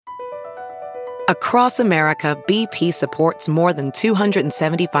Across America, BP supports more than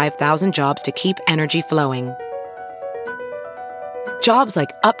 275,000 jobs to keep energy flowing. Jobs like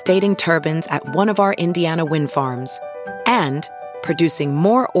updating turbines at one of our Indiana wind farms and producing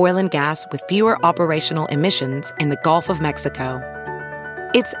more oil and gas with fewer operational emissions in the Gulf of Mexico.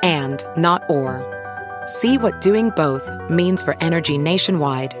 It's and, not or. See what doing both means for energy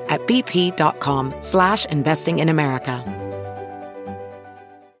nationwide at bp.com/investing in America.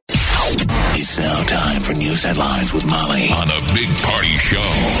 It's now time for news headlines with Molly on the Big Party Show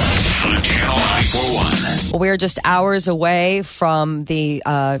on Channel 941. Well, we are just hours away from the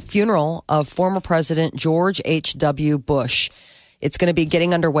funeral of former President George H.W. Bush. It's going to be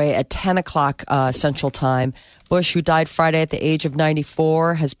getting underway at 10 o'clock Central Time. Bush, who died Friday at the age of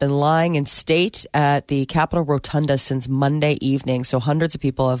 94, has been lying in state at the Capitol Rotunda since Monday evening. So hundreds of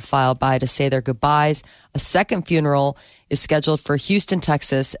people have filed by to say their goodbyes. A second funeral is scheduled for Houston,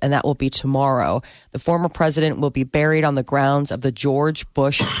 Texas, and that will be tomorrow. The former president will be buried on the grounds of the George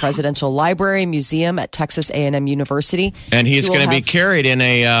Bush Presidential Library Museum at Texas A&M University. And he's going to be carried in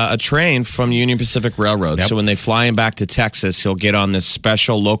a train from Union Pacific Railroad. Yep. So when they fly him back to Texas, he'll get on this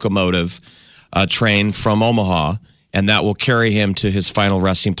special locomotive train from Omaha, and that will carry him to his final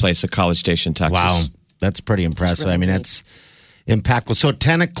resting place at College Station, Texas. Wow, that's pretty impressive. Really that's impactful. So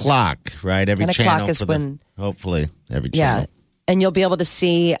 10 o'clock, right? Every 10 channel o'clock is when... hopefully, every channel. Yeah, and you'll be able to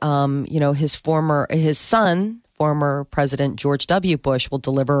see, his son, former President George W. Bush, will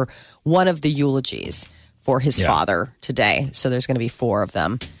deliver one of the eulogies for his father today. So there's going to be 4 of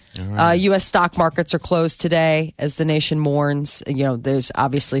them. Right. U.S. stock markets are closed today as the nation mourns. There's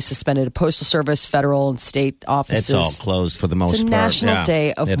obviously suspended postal service, federal and state offices. It's all closed for the most part. It's a national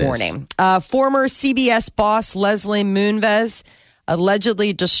day of mourning. Former CBS boss Leslie Moonves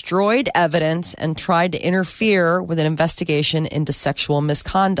allegedly destroyed evidence and tried to interfere with an investigation into sexual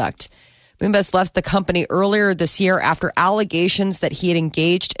misconduct. Moonves left the company earlier this year after allegations that he had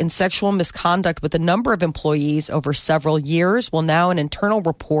engaged in sexual misconduct with a number of employees over several years. Well, now an internal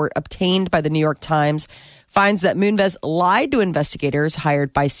report obtained by the New York Times finds that Moonves lied to investigators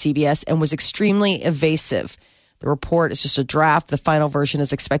hired by CBS and was extremely evasive. The report is just a draft. The final version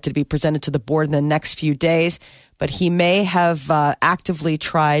is expected to be presented to the board in the next few days, but he may have actively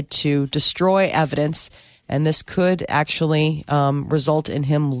tried to destroy evidence. And this could actually result in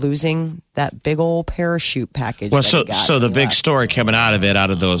him losing that big old parachute package. Well, so the big story coming out of it,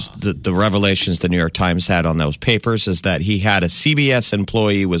 out of those, the revelations the New York Times had on those papers is that he had a CBS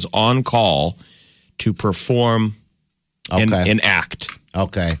employee was on call to perform an act.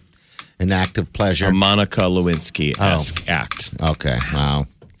 Okay. An act of pleasure. A Monica Lewinsky-esque act. Okay. Wow.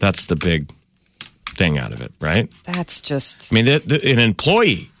 That's the big thing out of it, right? That's just... I mean, an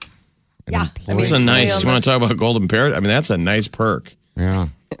employee. Yeah. That's a nice, you want to talk about golden parrot? I mean, that's a nice perk. Yeah.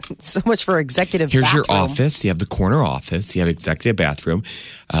 So much for executive Here's bathroom. your office. You have the corner office. You have executive bathroom.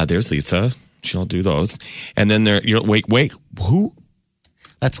 There's Lisa. She'll do those. And then wait, who?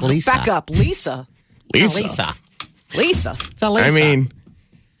 That's Lisa. Back up. Lisa. Lisa. It's Lisa. I mean...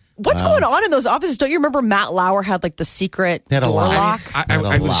 What's going on in those offices? Don't you remember Matt Lauer had like the secret door lock?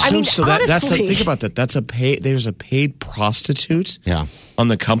 That's think about that. There's a paid prostitute on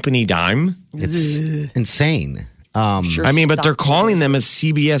the company dime. It's insane. But they're calling them a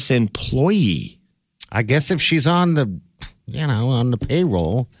CBS employee. I guess if she's on the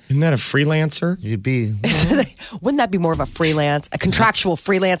payroll. Isn't that a freelancer? You'd be. Wouldn't that be more of a contractual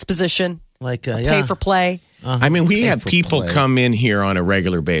freelance position? Like pay for play? We have people come in here on a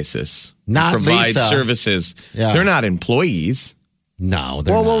regular basis. Not provide Lisa. Services. Yeah. They're not employees. No,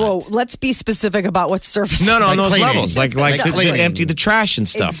 they're not. Whoa. Let's be specific about what services. No, on those cleaning. levels. Like they empty the trash and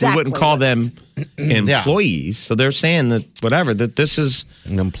stuff. Exactly. We wouldn't call them employees. So they're saying that this is...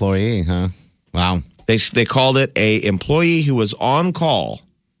 An employee, huh? Wow. They called it a employee who was on call.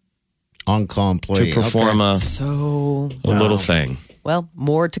 On-call employee. To perform a little thing. Well,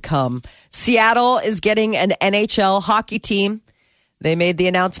 more to come. Seattle is getting an NHL hockey team. They made the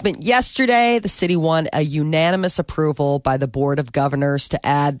announcement yesterday. The city won a unanimous approval by the Board of Governors to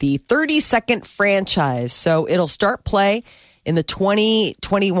add the 32nd franchise. So it'll start play in the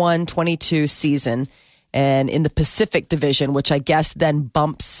 2021-22 season and in the Pacific Division, which I guess then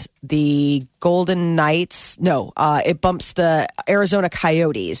bumps the Golden Knights. No, it bumps the Arizona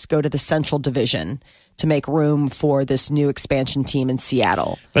Coyotes, go to the Central Division to make room for this new expansion team in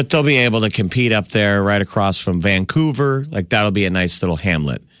Seattle. But they'll be able to compete up there right across from Vancouver. Like, that'll be a nice little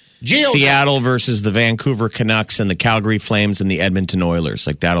hamlet. Seattle versus the Vancouver Canucks and the Calgary Flames and the Edmonton Oilers.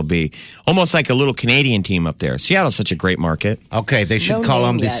 Like, that'll be almost like a little Canadian team up there. Seattle's such a great market. Okay, they should call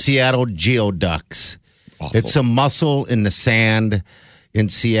them the Seattle Geoducks. Awful. It's a muscle in the sand. in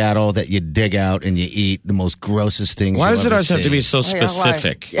Seattle that you dig out and you eat the most grossest things. Why you'll does it ever always have to be see. so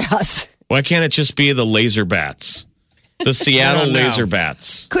specific? Yes. Why can't it just be the laser bats? The Seattle don't know. laser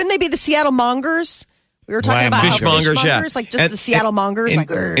bats. Couldn't they be the Seattle Mongers? We were talking Why about how Fishmongers, yeah. like just the Seattle Mongers.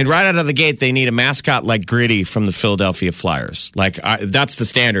 And right out of the gate, they need a mascot like Gritty from the Philadelphia Flyers. That's the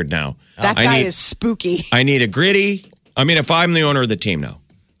standard now. that guy is spooky. I need a Gritty. I mean, if I'm the owner of the team now,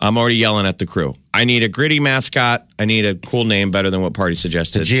 I'm already yelling at the crew. I need a Gritty mascot. I need a cool name better than what Party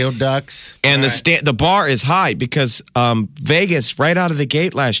suggested. The Geoducks. And the bar is high because Vegas, right out of the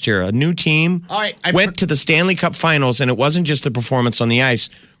gate last year, a new team All right, went to the Stanley Cup Finals, and it wasn't just the performance on the ice.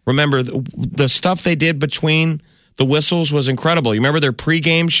 Remember, the stuff they did between the whistles was incredible. You remember their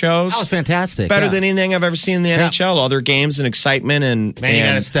pregame shows? That was fantastic. Better than anything I've ever seen in the NHL. All their games and excitement and Man, you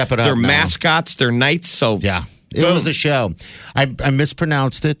gotta step it up their now. mascots, their knights. So Yeah. It was a show. I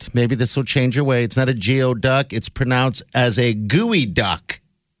mispronounced it. Maybe this will change your way. It's not a geoduck. It's pronounced as a gooey duck.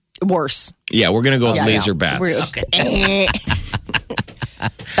 Worse. yeah, we're gonna go with Yeah, laser yeah. bats.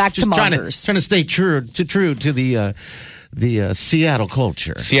 Back to Just trying Mongers. to stay true to the Seattle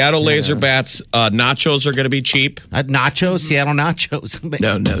culture. Seattle laser bats. Nachos are gonna be cheap. Nachos, Seattle nachos.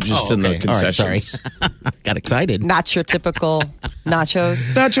 No, just in the okay. All right, concessions. sorry. Got excited. Not your typical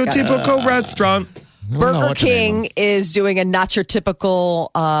nachos. Nacho typical restaurant. Burger King is doing a not your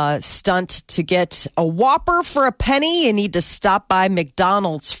typical stunt to get a Whopper for a penny. You need to stop by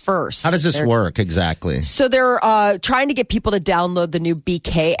McDonald's first. How does this work exactly? So they're trying to get people to download the new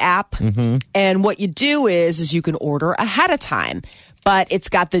BK app. And what you do is you can order ahead of time. But it's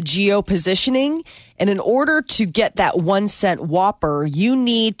got the geo positioning. And in order to get that 1 cent Whopper, you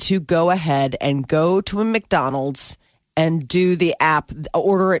need to go ahead and go to a McDonald's and do the app,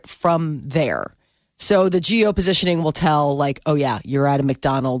 order it from there. So the geo positioning will tell, like, oh, yeah, you're at a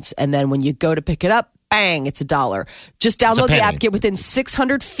McDonald's. And then when you go to pick it up, bang, it's $1. Just download the app, get within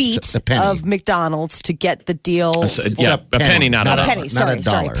 600 feet of McDonald's to get the deal. Yeah, a penny, not a penny. not a Sorry,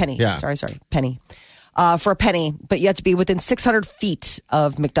 dollar. penny. Yeah. Sorry, penny. For a penny, but you have to be within 600 feet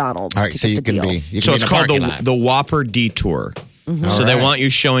of McDonald's All right, to so get you the can deal. be. You can So be it's in a called parking lot. the Whopper Detour. So they want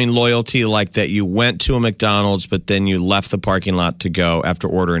you showing loyalty, like that you went to a McDonald's, but then you left the parking lot to go after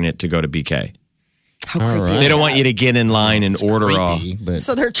ordering it to go to BK. How creepy right. is They don't that? want you to get in line and order Creepy, but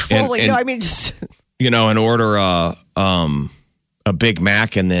So they're trolling. And- no, I mean, just and order a Big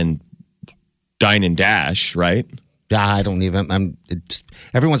Mac and then dine and dash, right? yeah, I don't even.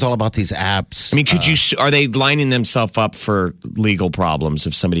 Everyone's all about these apps. I mean, are they lining themselves up for legal problems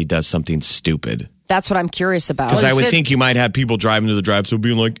if somebody does something stupid? that's what I'm curious about. Because I would think you might have people driving to the drive-thru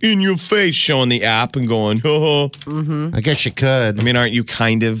being like, in your face, showing the app and going, ho. I guess you could. I mean, aren't you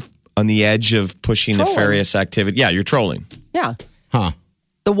kind of on the edge of pushing Trolling. nefarious activity? Yeah, you're trolling. Yeah. Huh.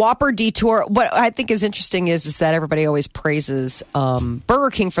 The Whopper Detour. What I think is interesting is that everybody always praises Burger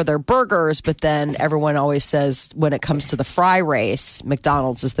King for their burgers, but then everyone always says when it comes to the fry race,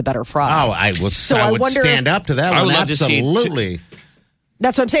 McDonald's is the better fry. Oh, I would wonder stand up to that I one. would love to see Absolutely.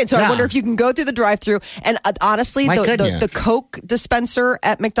 That's what I'm saying. So I Yeah. wonder if you can go through the drive-through. And honestly, Why couldn't you? the Coke dispenser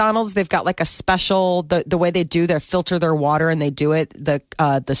at McDonald's, they've got like a special. The way they do, they filter their water and they do it.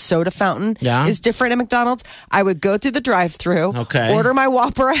 The soda fountain is different at McDonald's. I would go through the drive-through, Okay. order my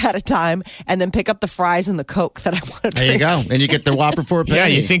Whopper ahead of time, and then pick up the fries and the Coke that I want to drink. There you go. And you get the Whopper for a penny. Yeah,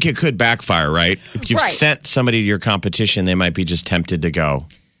 you think it could backfire, right? If you've Right. sent somebody to your competition, they might be just tempted to go.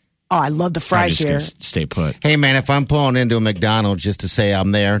 Oh, I love the I'm fries just here. going to stay put. Hey, man, if I'm pulling into a McDonald's just to say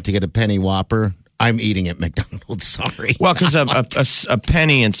I'm there to get a penny Whopper, I'm eating at McDonald's. Sorry. Well, because a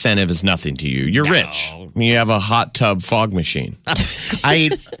penny incentive is nothing to you. You're rich. You have a hot tub fog machine. I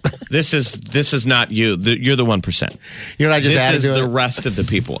eat. This is not you. You're the 1%. You know, I just This added is to the it. rest of the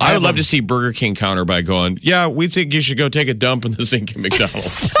people. I would love to see Burger King counter by going, yeah, we think you should go take a dump in the sink at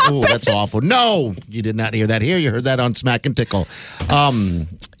McDonald's. Oh, that's awful. No, you did not hear that here. You heard that on Smack and Tickle.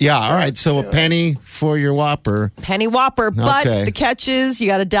 Yeah, all right. So a penny for your Whopper. Penny Whopper, but Okay. the catch is you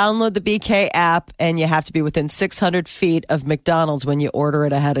got to download the BK app and you have to be within 600 feet of McDonald's when you order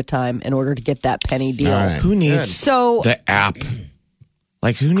it ahead of time in order to get that penny deal. All right. Who needs So the app?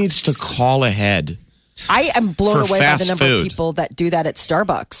 Like, who needs to call ahead? I am blown For away by fast the number food. of people that do that at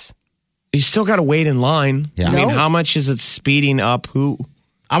Starbucks. You still got to wait in line. Yeah. I mean, No. how much is it speeding up? Who?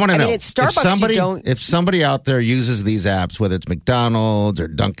 I want to know. mean, at Starbucks, you don't- If somebody out there uses these apps, whether it's McDonald's or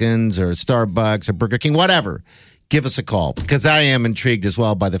Dunkin's or Starbucks or Burger King, whatever, give us a call because I am intrigued as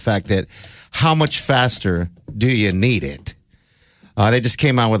well by the fact that how much faster do you need it? They just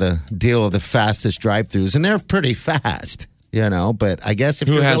came out with a deal of the fastest drive-throughs, and they're pretty fast, you know. But I guess if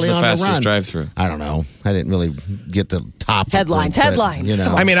Who you're has really the on fastest run, drive-through? I don't know. I didn't really get the top Headlines, but, headlines. You know,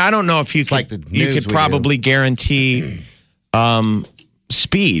 Come on. I mean, I don't know if you like could, the you news could we probably guarantee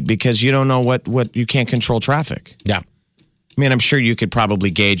speed because you don't know what you can't control traffic. Yeah. I mean, I'm sure you could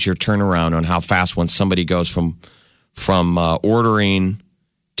probably gauge your turnaround on how fast once somebody goes from ordering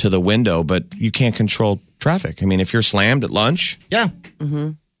to the window, but you can't control traffic. I mean, if you're slammed at lunch. Yeah.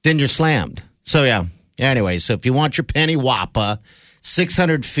 Then you're slammed. So, yeah. Anyway, so if you want your penny Whopper,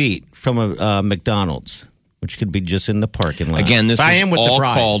 600 feet from a McDonald's, which could be just in the parking lot. Again, this is all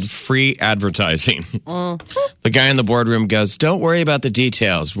called free advertising. The guy in the boardroom goes, don't worry about the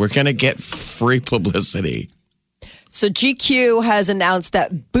details. We're going to get free publicity. So GQ has announced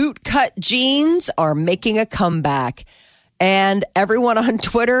that bootcut jeans are making a comeback. And everyone on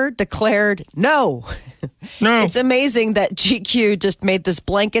Twitter declared no. No. It's amazing that GQ just made this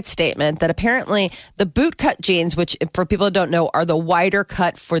blanket statement that apparently the bootcut jeans, which for people who don't know, are the wider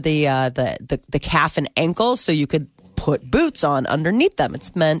cut for the calf and ankle, so you could put boots on underneath them.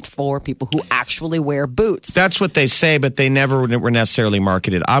 It's meant for people who actually wear boots. That's what they say, but they never were necessarily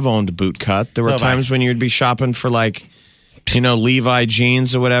marketed. I've owned bootcut. There were times when you'd be shopping for Levi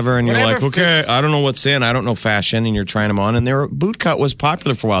jeans or whatever, and you're like, okay, I don't know what's in. I don't know fashion, and you're trying them on. And bootcut was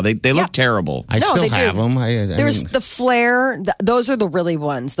popular for a while. They look terrible. I still have them. There's the flare. Those are the really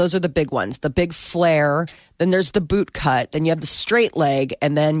ones. Those are the big ones. The big flare. Then there's the bootcut. Then you have the straight leg,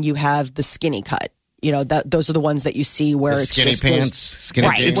 and then you have the skinny cut. Those are the ones that you see where it's skinny just pants, goes, skinny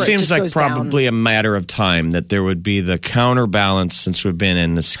right, jeans. It seems like probably a matter of time that there would be the counterbalance since we've been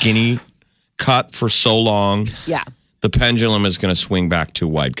in the skinny cut for so long. Yeah. The pendulum is going to swing back to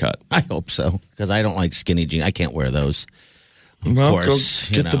wide cut. I hope so, because I don't like skinny jeans. I can't wear those. Of course,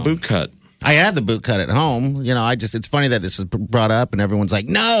 go get the boot cut. I had the boot cut at home. It's funny that this is brought up and everyone's like,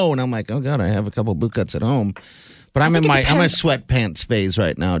 no. And I'm like, oh, God, I have a couple of boot cuts at home. But I'm in my sweatpants phase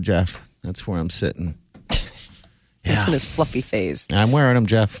right now, Jeff. That's where I'm sitting. He's in his fluffy phase. I'm wearing them,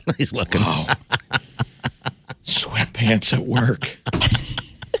 Jeff. He's looking. Oh. Sweatpants at work.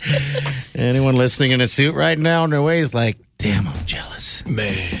 Anyone listening in a suit right now on their way is like, damn, I'm jealous.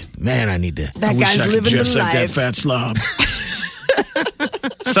 Man, I need to. That guy's living the life. That fat slob.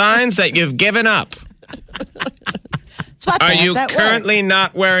 Signs that you've given up. Sweatpants Are you at currently work.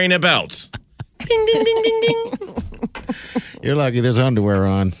 not wearing a belt? Ding, ding, ding, ding, ding. You're lucky there's underwear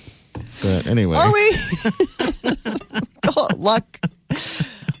on. But anyway. Are we? God, luck.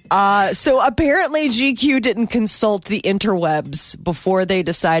 So apparently GQ didn't consult the interwebs before they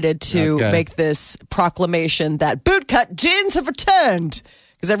decided to make this proclamation that bootcut jeans have returned.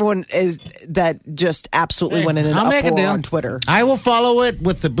 Because everyone just absolutely went in an uproar on Twitter. I will follow it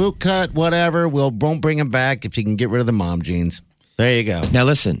with the bootcut, whatever. Won't bring them back if you can get rid of the mom jeans. There you go. Now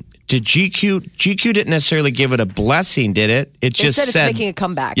listen, did GQ didn't necessarily give it a blessing, did it? It just said it's making a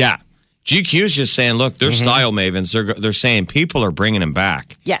comeback. Yeah. GQ's just saying, look, they're style mavens. They're saying people are bringing them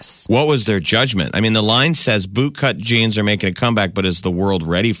back. Yes. What was their judgment? I mean, the line says bootcut jeans are making a comeback, but is the world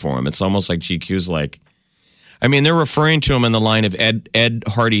ready for them? It's almost like GQ's like, I mean, they're referring to them in the line of Ed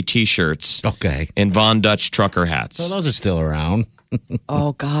Hardy T-shirts. Okay. And Von Dutch trucker hats. So those are still around.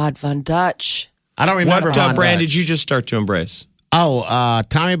 Oh, God, Von Dutch. I don't remember what brand did you just start to embrace? Oh,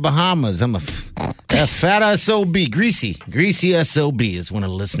 Tommy Bahamas. I'm a fat SOB. Greasy SOB is what a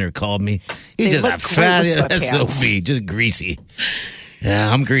listener called me. He's just a fat SOB. Just greasy.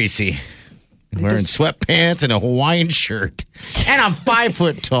 Yeah, I'm greasy. Wearing sweatpants and a Hawaiian shirt. And I'm 5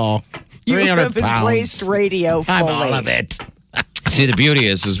 foot tall. You 300 have embraced radio fully. I'm all of it. See, the beauty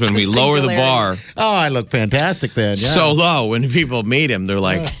is when we lower the bar. Oh, I look fantastic then. Yeah. So low. When people meet him, they're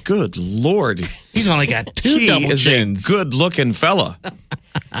like, good Lord. He's only got two double chins. He is a good-looking fella.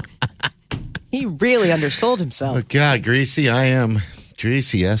 He really undersold himself. Oh, God, greasy I am.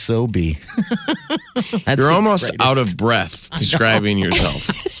 Greasy SOB. You're almost out of breath describing yourself.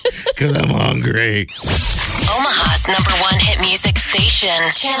 Because I'm hungry. Omaha's #1 hit music station,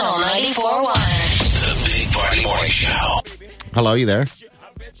 Channel 94.1. The Big Party Morning Show. Hello, you there?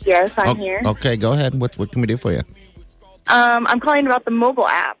 Yes, I'm here. Okay, go ahead. What can we do for you? I'm calling about the mobile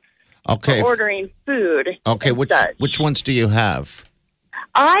app Okay. for ordering food. Okay, and such. which ones do you have?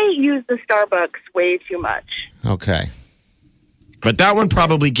 I use the Starbucks way too much. Okay. But that one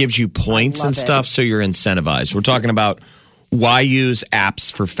probably gives you points and stuff, so you're incentivized. We're talking about why use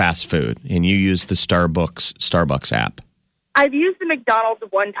apps for fast food, and you use the Starbucks app. I've used the McDonald's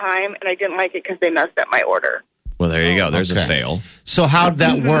one time, and I didn't like it because they messed up my order. Well, there you go. There's a fail. So how'd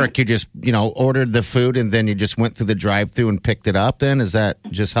that work? You just, ordered the food and then you just went through the drive-thru and picked it up then? Is that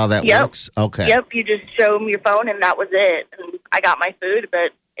just how that works? Okay. Yep, you just show them your phone, and that was it. And I got my food, but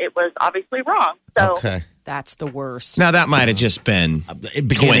it was obviously wrong. So okay. That's the worst. Now, that might have just been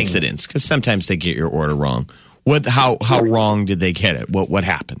coincidence, because sometimes they get your order wrong. How wrong did they get it? What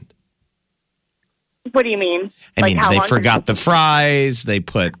happened? What do you mean? I mean, they forgot the fries. They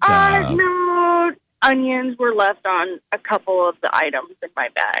put... No, onions were left on a couple of the items in my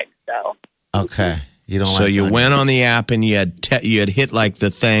bag, so... Okay. You don't So like you onions. went on the app and you had hit like the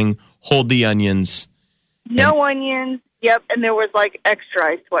thing, hold the onions. No onions. Yep, and there was like extra,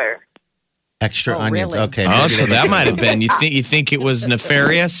 I swear. Extra onions. really? Okay. Oh, maybe so they that didn't- might have been. You think it was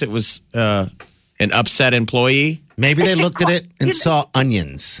nefarious? It was an upset employee? Maybe they looked at it and saw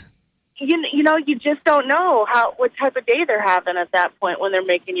onions. You know, you just don't know what type of day they're having at that point when they're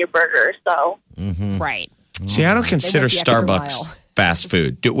making your burger. So Right. See, I don't consider the extra Starbucks mile. fast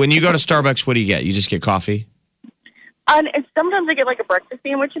food. When you go to Starbucks, what do you get? You just get coffee? and sometimes I get like a breakfast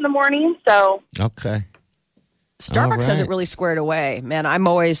sandwich in the morning. So Okay. Starbucks All has it right. really squared away. Man, I'm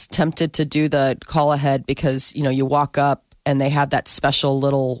always tempted to do the call ahead because, you walk up and they have that special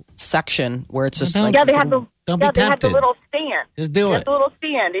little section where it's just like, yeah, they have the Don't be they have the tempted. little stand. Just do They have it. the little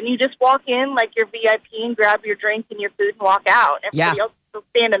stand, and you just walk in like you're VIP and grab your drink and your food and walk out. Everybody else is still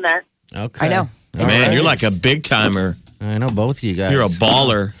standing there. Okay. I know. All Man, right. you're like a big timer. I know both of you guys. You're a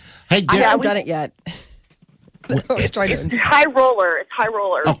baller. Hey, I dude. haven't done it yet. I was trying to. High roller. It's high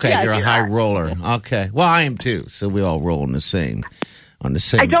roller. Okay, Yes. you're a high roller. Okay. Well, I am too. So we all roll on the same I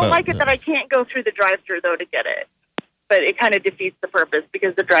don't boat. like it that I can't go through the drive-through though to get it, but it kind of defeats the purpose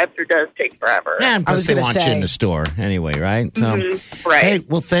because the drive-through does take forever. Yeah, and I was plus they gonna want you say. in the store anyway, right? So, Right. Hey,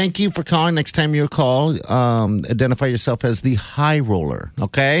 well, thank you for calling. Next time you call, identify yourself as the high roller.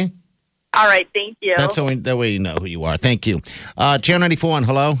 Okay, All right. Thank you. that way you know who you are. Thank you. Channel 94.1.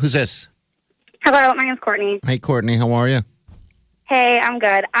 Hello, who's this? Hello, my name's Courtney. Hey, Courtney, how are you? Hey, I'm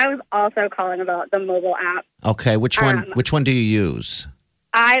good. I was also calling about the mobile app. Okay, which one? Which one do you use?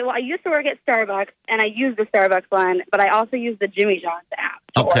 I used to work at Starbucks, and I use the Starbucks one, but I also use the Jimmy John's app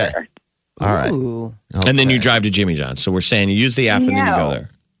to Okay. order. All right. Ooh. And then you Okay. drive to Jimmy John's. So we're saying you use the app and then you go No. there.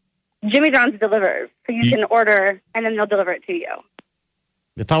 Jimmy John's delivers, so you can order, and then they'll deliver it to you.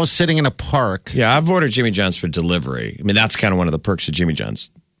 If I was sitting in a park, Yeah, I've ordered Jimmy John's for delivery. I mean, that's kind of one of the perks of Jimmy John's.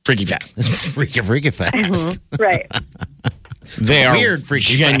 Freaky fast. freaky fast. Right. They are weird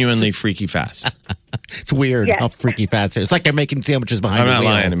freaky genuinely freaky fast. It's weird Yes. how freaky fast it is. It's like they're making sandwiches behind I'm the not wheel.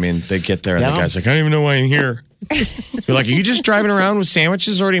 lying. I mean, they get there and Yeah. the guy's like, I don't even know why I'm here. You're like, are you just driving around with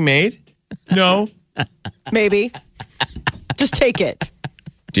sandwiches already made? No. Maybe. Just take it.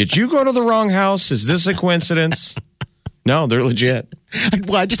 Did you go to the wrong house? Is this a coincidence? No, they're legit.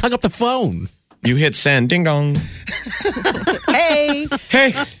 Well, I just hung up the phone. You hit send, ding dong. Hey.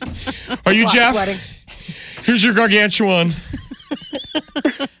 Hey, are you Jeff? Sweating. Here's your gargantuan.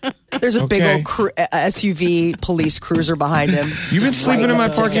 There's a big Okay. old SUV police cruiser behind him. You've been sleeping in my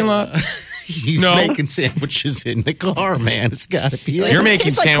parking lot? He's No. making sandwiches in the car, man. It's got to be it. You're It making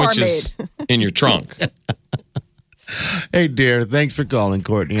tastes like car sandwiches in your trunk. Hey, dear, thanks for calling,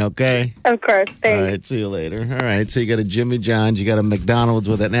 Courtney, okay? Of course. All Thanks. right, see you later. All right, so you got a Jimmy John's, you got a McDonald's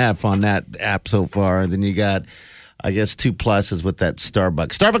with an app on that app so far, and then you got, I guess, 2 pluses with that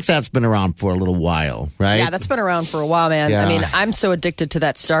Starbucks. Starbucks app's been around for a little while, right? Yeah, that's been around for a while, man. Yeah. I mean, I'm so addicted to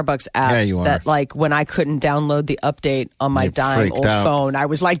that Starbucks app Yeah, you are. that, like, when I couldn't download the update on my You dying freaked old out. phone, I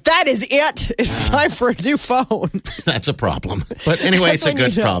was like, that is it. It's time for a new phone. That's a problem. But anyway, it's a That's when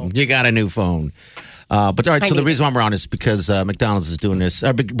good you know. problem. You got a new phone. But all right, so the need reason why I'm around is because McDonald's is doing this,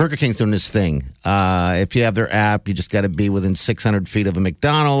 Burger King's doing this thing. If you have their app, you just got to be within 600 feet of a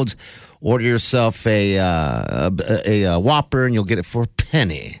McDonald's. Order yourself a Whopper, and you'll get it for a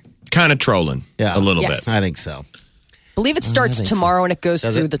penny. Kind of trolling Yeah, a little Yes. bit. I think so. I believe it starts think so. tomorrow and it goes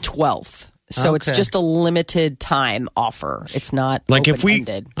Does through it? the 12th. So it's Okay. just a limited time offer. It's not Like if we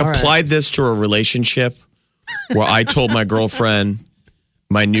open-ended. applied this to a relationship where I told my girlfriend,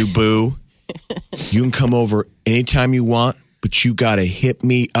 my new boo, you can come over anytime you want, but you got to hit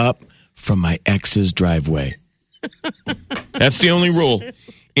me up from my ex's driveway. That's the only rule.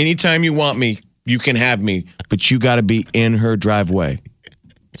 Anytime you want me, you can have me, but you got to be in her driveway.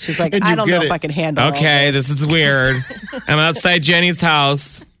 She's like, And I you don't get know if it. I can handle all Okay, this is weird. I'm outside Jenny's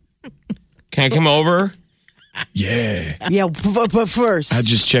house. Can I come over? Yeah. Yeah, but first, I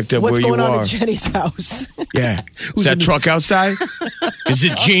just checked up what's where you going on are. at Jenny's house? Yeah. Is that truck outside? Is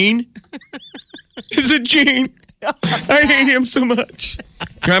it Gene? Is it Gene? I hate him so much. Do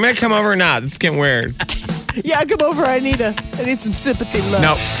you want me to come over or not? This is getting weird. Yeah, come over. I need some sympathy, love.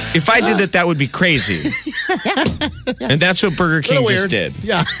 Now, if I did that, that would be crazy. And that's what Burger King Little just weird. did.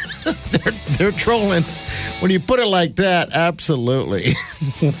 Yeah, they're trolling. When you put it like that, absolutely.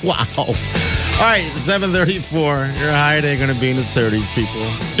 Wow. All right, 7:34. Your high day going to be in the 30s, people.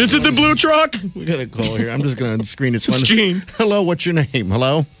 Is it the blue truck? We got a call here. I'm just going to screen this one. It's Gene. Hello, what's your name?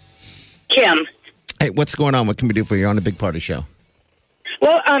 Hello? Kim. Hey, what's going on? What can we do for you? You're on the Big Party Show.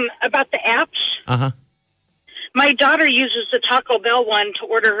 Well, about the apps. Uh-huh. My daughter uses the Taco Bell one to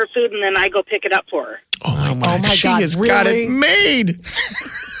order her food, and then I go pick it up for her. Oh my God. She God, has really? got it made.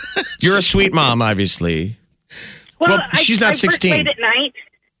 You're a sweet mom, obviously. Well, she's not I 16. work late at night.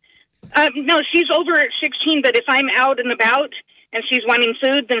 No, she's over at 16, but if I'm out and about and she's wanting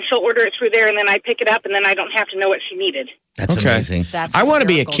food, then she'll order it through there, and then I pick it up, and then I don't have to know what she needed. That's amazing. That's I want to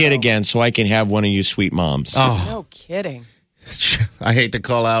be a hysterical, kid though. again so I can have one of you sweet moms. Oh, No kidding. I hate to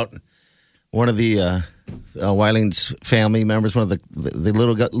call out one of the Wiling's family members, one of the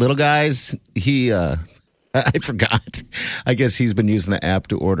little guys. He, I forgot. I guess he's been using the app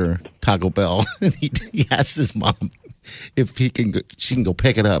to order Taco Bell. And he asked his mom if she can go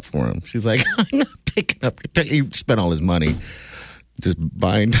pick it up for him. She's like, I'm not picking up. He spent all his money just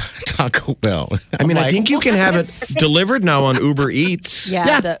buying Taco Bell. I mean, I'm I like, think you can have it delivered now on Uber Eats.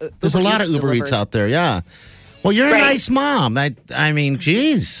 Yeah, there's a lot of Uber Eats out there. Yeah. Well, you're a Right. nice mom. I mean,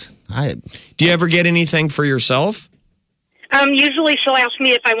 geez. Do you ever get anything for yourself? Usually she'll ask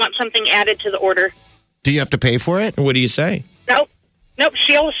me if I want something added to the order. Do you have to pay for it? What do you say? Nope.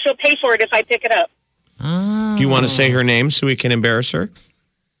 She'll pay for it if I pick it up. Do you want to say her name so we can embarrass her?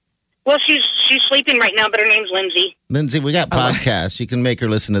 Well, she's sleeping right now, but her name's Lindsay. Lindsay, we got podcasts. You can make her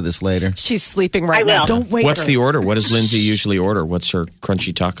listen to this later. She's sleeping right I will. now. Don't wake What's her. the order? What does Lindsay usually order? What's her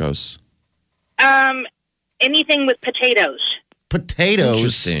crunchy tacos? Anything with potatoes. Potatoes.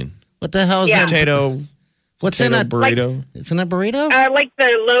 Interesting. What the hell is Yeah. that? Potato What's in a burrito. It's in a burrito? Like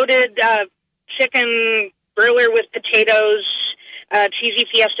the loaded chicken broiler with potatoes, cheesy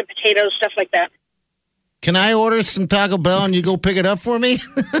fiesta potatoes, stuff like that. Can I order some Taco Bell and you go pick it up for me?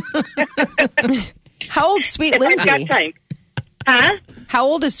 How old Sweet If I've got Lindsay? time. Huh? How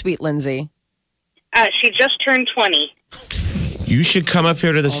old is Sweet Lindsay? She just turned 20. You should come up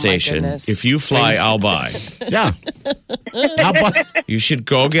here to the station. goodness. If you fly, I'll buy. Yeah. How about, You should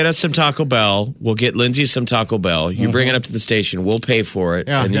go get us some Taco Bell. We'll get Lindsay some Taco Bell. You bring it up to the station. We'll pay for it.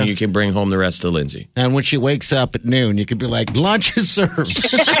 Yeah, and then yeah. you can bring home the rest of Lindsay. and when she wakes up at noon, you could be like, lunch is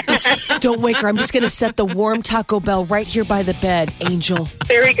served. Don't wake her. I'm just going to set the warm Taco Bell right here by the bed, Angel.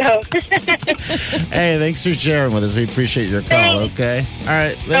 There we go. Hey, thanks for sharing with us. We appreciate your call, okay? All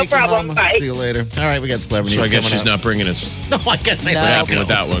right. Thank you, problem. Mama. Bye. See you later. All right, we got celebrities So I guess coming she's up. not bringing us. No, I guess I No. What laughed. happened with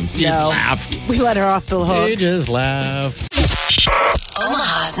that one? You just No. laughed. We let her off the You hook. just laughed.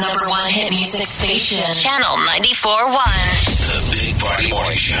 Omaha's number one hit music station. Channel 94.1. The Big Party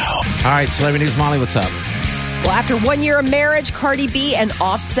Morning Show. All right, Celebrity News Molly, what's up? Well, after 1 year of marriage, Cardi B and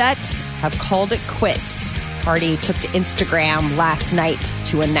Offset have called it quits. Cardi took to Instagram last night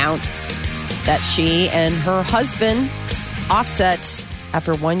to announce that she and her husband, Offset,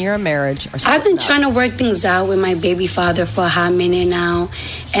 after 1 year of marriage, are I've been splitting up. trying to work things out with my baby father for a hot minute now.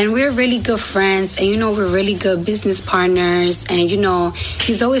 And we're really good friends. And, we're really good business partners. And,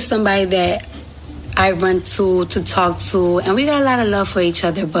 he's always somebody that I run to talk to. And we got a lot of love for each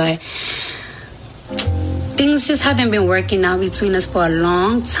other. But things just haven't been working out between us for a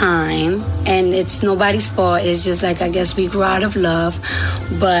long time. And it's nobody's fault. It's just like, I guess we grew out of love.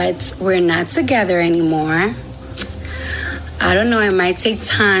 But we're not together anymore. I don't know, it might take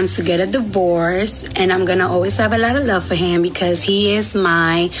time to get a divorce, and I'm going to always have a lot of love for him because he is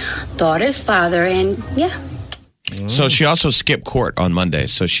my daughter's father, and yeah. So she also skipped court on Monday.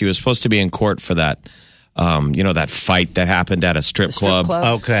 So she was supposed to be in court for that, that fight that happened at a strip club.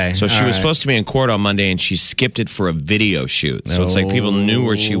 Okay. So she all was right. supposed to be in court on Monday, and she skipped it for a video shoot. So it's like people knew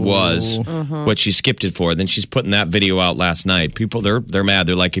where she was, what she skipped it for. Then she's putting that video out last night. People, they're mad.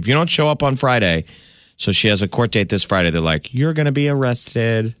 They're like, if you don't show up on Friday, so she has a court date this Friday. They're like, you're going to be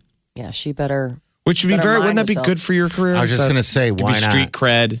arrested. Yeah, she better. Which would be Better wouldn't that mind be herself. good for your career? I was just So going to say, give why you not? street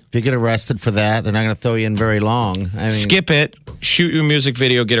cred. If you get arrested for that, they're not going to throw you in very long. I mean, Skip it, shoot your music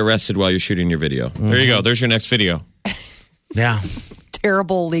video, get arrested while you're shooting your video. There you go. There's your next video. Yeah.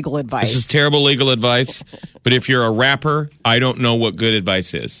 Terrible legal advice. This is terrible legal advice. But if you're a rapper, I don't know what good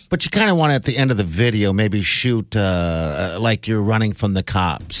advice is. But you kind of want to, at the end of the video, maybe shoot like you're running from the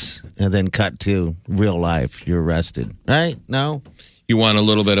cops and then cut to real life. You're arrested, right? No? You want a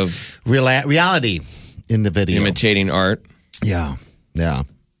little bit of Reality in the video. imitating art. Yeah. Yeah.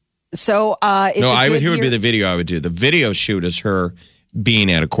 So, it's No, a good here would be year- the video I would do. The video shoot is her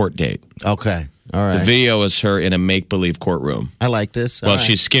being at a court date. Okay. All right. The video is her in a make-believe courtroom. I like this. All Well, right.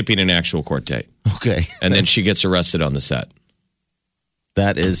 she's skipping an actual court date. Okay. And then she gets arrested on the set.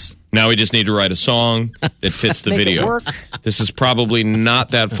 That is. Now we just need to write a song that fits the Make it video. work. This is probably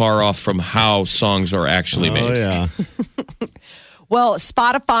not that far off from how songs are actually made. Oh, yeah. Well,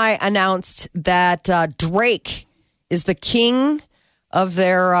 Spotify announced that Drake is the king of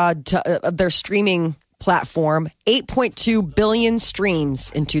their streaming platform, 8.2 billion streams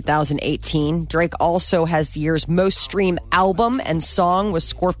in 2018. Drake also has the year's most streamed album and song with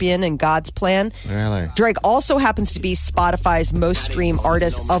Scorpion and God's Plan. Really? Drake also happens to be Spotify's most streamed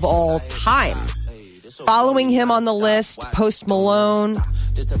artist of all time. Following him on the list, Post Malone,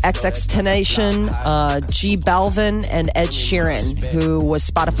 XXXTentacion, G Balvin, and Ed Sheeran, who was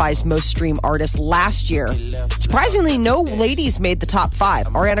Spotify's most streamed artist last year. Surprisingly, no ladies made the top 5.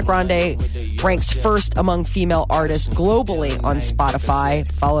 Ariana Grande ranks first among female artists globally on Spotify,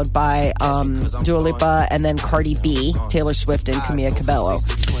 followed by Dua Lipa and then Cardi B, Taylor Swift, and Camila Cabello.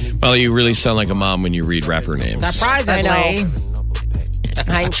 Well, you really sound like a mom when you read rapper names. Surprisingly. I know.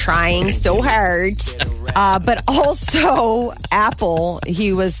 I'm trying so hard. But also Apple,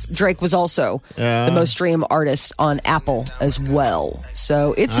 Drake was also the most streamed artist on Apple as well.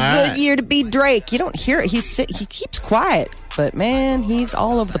 So it's a good year to be Drake. You don't hear it. He keeps quiet, but man, he's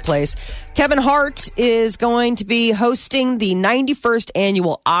all over the place. Kevin Hart is going to be hosting the 91st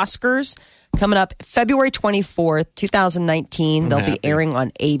annual Oscars coming up February 24th, 2019. They'll be airing on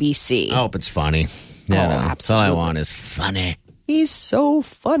ABC. I hope it's funny. Yeah, that's all I want is funny. He's so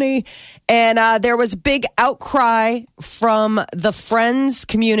funny. And there was a big outcry from the Friends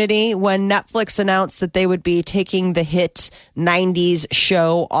community when Netflix announced that they would be taking the hit 90s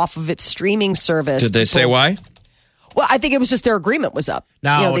show off of its streaming service. Did they say why? Well, I think it was just their agreement was up.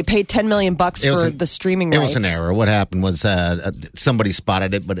 No, they paid $10 million for the streaming rights. It was an error. What happened was somebody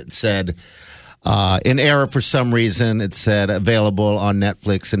spotted it, but it said in error for some reason. It said available on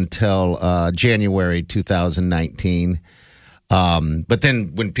Netflix until January 2019. But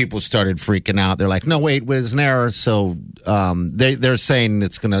then when people started freaking out, they're like, no, wait, it was an error. So they're saying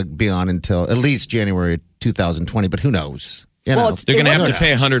it's going to be on until at least January 2020, but who knows? They're going to have to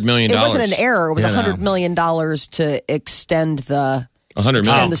pay $100 million. It wasn't an error. It was $100 million to extend the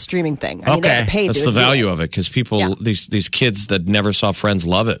the streaming thing. I mean, they had to pay That's the value of it because people, these kids that never saw Friends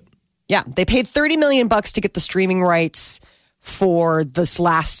love it. Yeah, they paid $30 million to get the streaming rights for this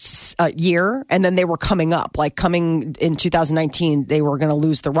last year, and then they were coming in 2019 they were going to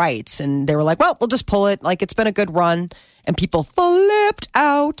lose the rights, and they were like, well, we'll just pull it, like it's been a good run, and people flipped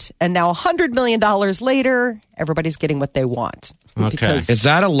out, and now $100 million later everybody's getting what they want. Okay. Is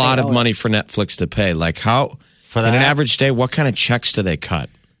that a lot of money for Netflix to pay? Like how in an average day, what kind of checks do they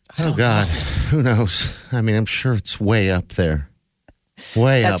cut? Oh God, who knows? I mean, I'm sure it's way up there.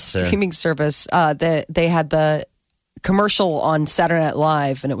 That streaming service, they had the commercial on Saturday Night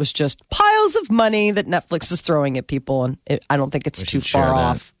Live, and it was just piles of money that Netflix is throwing at people, and I don't think it's too far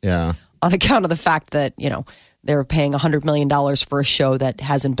off. Yeah, on account of the fact that they're paying $100 million for a show that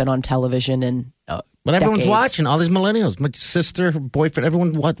hasn't been on television in but everyone's decades. watching. All these millennials, my sister, her boyfriend,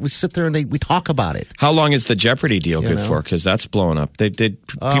 everyone. We sit there and we talk about it. How long is the Jeopardy deal good for? Because that's blowing up.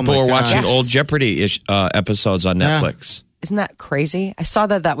 People are watching old Jeopardy episodes on Netflix. Isn't that crazy? I saw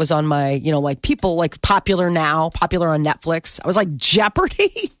that was on my, people like popular on Netflix. I was like,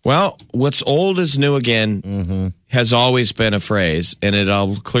 Jeopardy? Well, what's old is new again has always been a phrase, and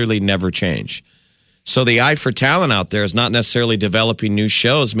it'll clearly never change. So the eye for talent out there is not necessarily developing new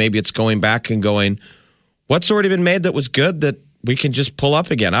shows. Maybe it's going back and going, what's already been made that was good that we can just pull up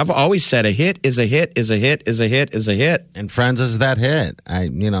again? I've always said a hit is a hit is a hit is a hit is a hit. And Friends is that hit.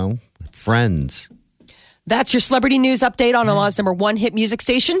 Friends. That's your celebrity news update on Omaha's number 1 hit music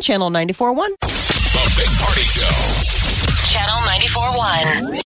station, Channel 94.1. The Big Party Show. Channel 94.1.